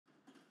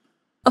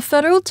A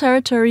Federal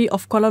Territory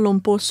of Kuala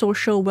Lumpur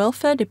Social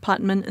Welfare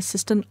Department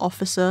assistant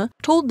officer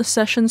told the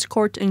Sessions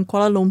Court in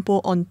Kuala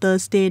Lumpur on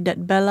Thursday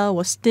that Bella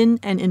was thin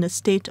and in a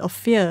state of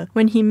fear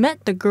when he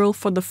met the girl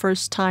for the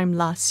first time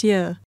last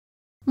year.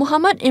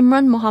 Mohamad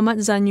Imran Mohamed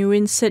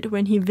Zanyuin said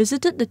when he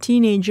visited the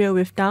teenager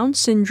with Down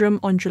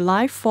syndrome on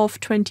July 4,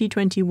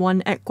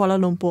 2021 at Kuala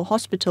Lumpur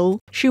Hospital,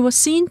 she was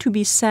seen to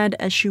be sad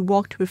as she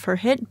walked with her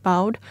head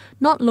bowed,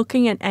 not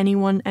looking at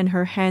anyone, and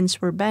her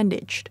hands were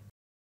bandaged.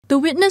 The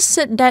witness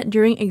said that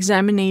during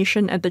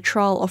examination at the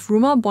trial of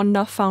Rumah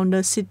Bonda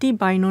founder Siti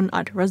Bainun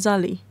Ahd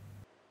Razali.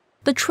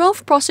 The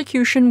 12th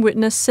prosecution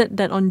witness said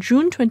that on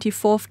June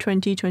 24,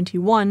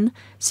 2021,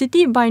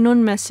 Siti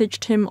Bainun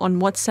messaged him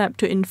on WhatsApp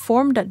to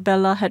inform that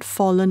Bella had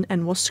fallen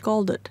and was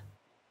scalded.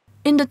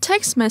 In the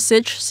text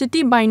message,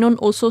 Siti Bainun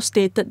also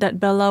stated that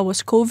Bella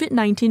was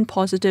COVID-19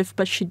 positive,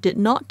 but she did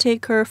not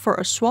take her for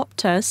a swab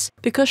test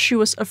because she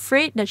was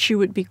afraid that she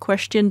would be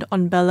questioned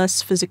on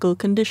Bella's physical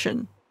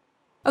condition.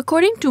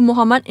 According to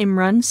Mohamad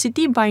Imran,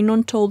 Siti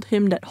Bainun told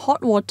him that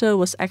hot water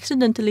was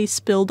accidentally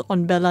spilled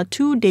on Bella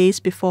 2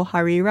 days before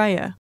Hari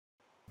Raya.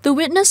 The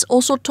witness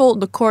also told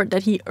the court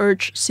that he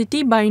urged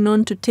Siti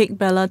Bainun to take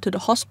Bella to the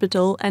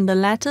hospital, and the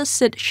latter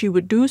said she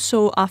would do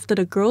so after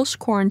the girl's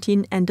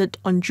quarantine ended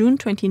on June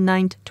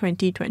 29,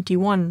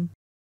 2021.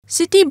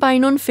 Siti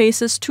Bainun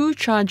faces 2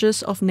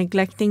 charges of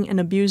neglecting and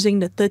abusing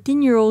the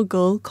 13-year-old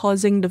girl,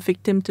 causing the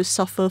victim to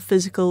suffer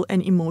physical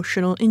and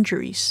emotional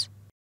injuries.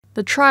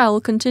 The trial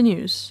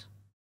continues.